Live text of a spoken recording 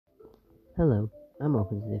Hello, and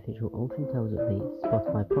welcome to the official AltonTowersUpdates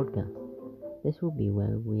Spotify podcast. This will be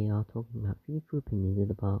where we are talking about future opinions of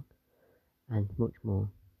the park and much more.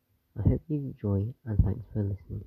 I hope you enjoy and thanks for listening.